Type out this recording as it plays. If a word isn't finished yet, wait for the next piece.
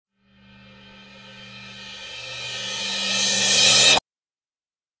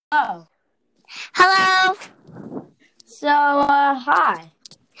Hi.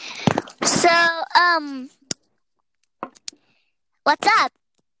 So, what's up?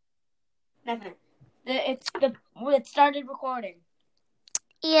 Nothing. It started recording.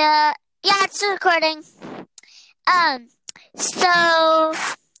 Yeah, it's recording. So,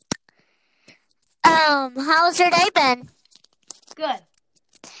 how's your day been? Good.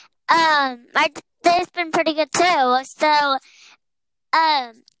 My day's been pretty good too. So,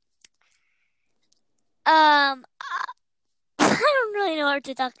 I don't really know what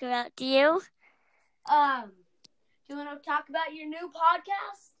to talk about. Do you? Do you want to talk about your new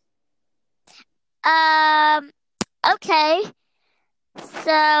podcast? Okay.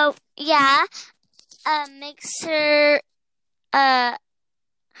 So, yeah. Make sure, I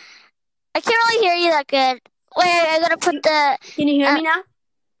can't really hear you that good. Wait, I'm gonna put the... Can you hear me now?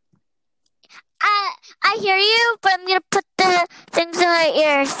 I hear you, but I'm gonna put the things in my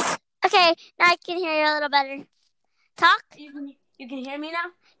ears. Okay, now I can hear you a little better. Talk? You can hear me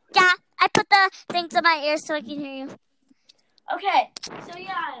now? Yeah, I put the things in my ears so I can hear you. Okay, so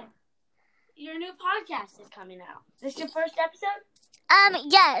yeah, your new podcast is coming out. Is this your first episode?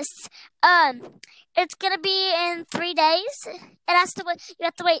 Yes. It's gonna be in 3 days. You have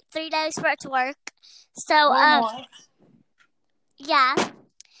to wait 3 days for it to work. So, more. Yeah.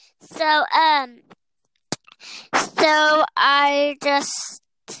 So I just...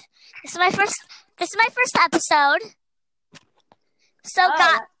 This is my first episode. So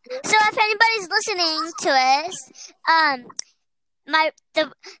if anybody's listening to us,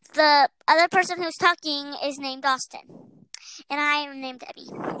 the other person who's talking is named Austin, and I am named Abby.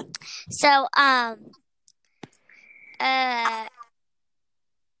 So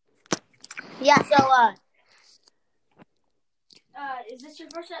Yeah. So is this your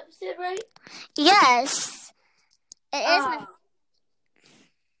first episode, right? Yes, it is.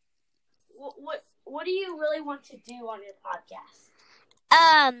 What do you really want to do on your podcast?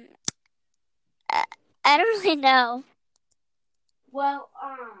 I don't really know. Well,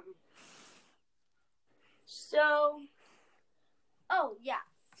 So,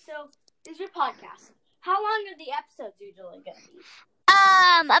 this is your podcast. How long are the episodes usually going to be?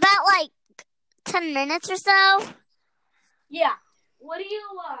 About like 10 minutes or so. Yeah. What do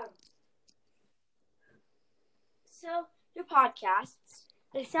you, So, your podcasts,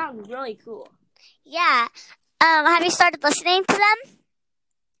 they sound really cool. Yeah. Have you started listening to them?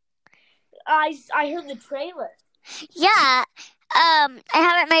 I heard the trailer. Yeah. I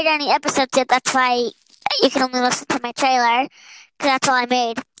haven't made any episodes yet. That's why you can only listen to my trailer, because that's all I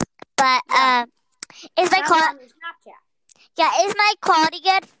made. But is my quality? Yeah, is my quality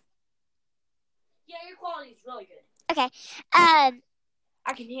good? Yeah, your quality is really good. Okay. I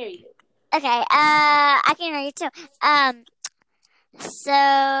can hear you. Okay. I can hear you too.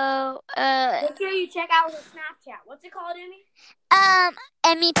 So make sure you check out her Snapchat. What's it called, Emmy?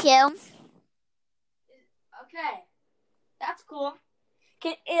 Emmy Pugh. Okay, that's cool.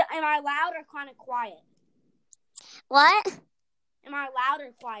 Am I loud or kind of quiet? What? Am I loud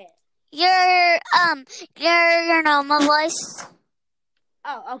or quiet? Your normal voice.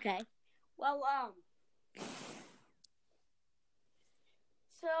 Oh, okay. Well,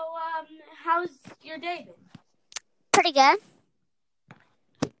 So, how's your day been? Pretty good.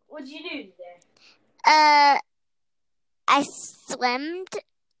 What'd you do today? I swimmed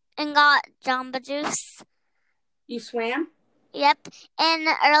and got Jamba Juice. You swam? Yep. And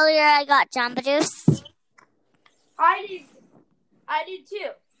earlier I got Jamba Juice. I did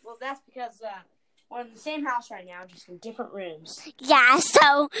too. Well, that's because we're in the same house right now, just in different rooms. Yeah,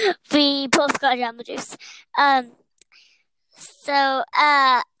 so we both got Jamba Juice. So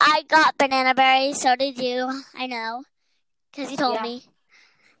I got banana berries. So did you? I know, because you told me.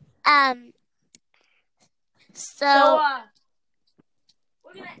 So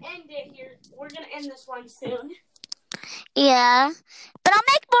we're gonna end it here. We're gonna end this one soon. Yeah, but I'll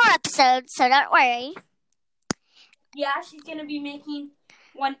make more episodes, so don't worry. Yeah, she's gonna be making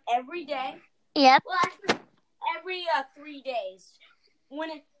one every day. Yep. Well, actually, every 3 days.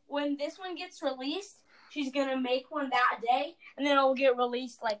 When this one gets released, she's gonna make one that day, and then it'll get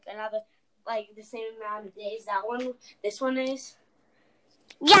released like the same amount of days this one is.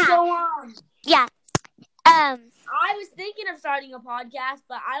 Yeah. So, yeah. I was thinking of starting a podcast,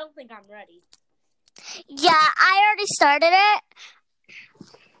 but I don't think I'm ready. Yeah, I already started it.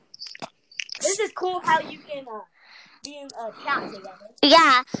 This is cool how you can be in a chat together.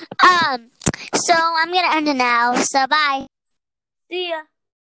 Yeah. So I'm gonna end it now. So bye. See ya.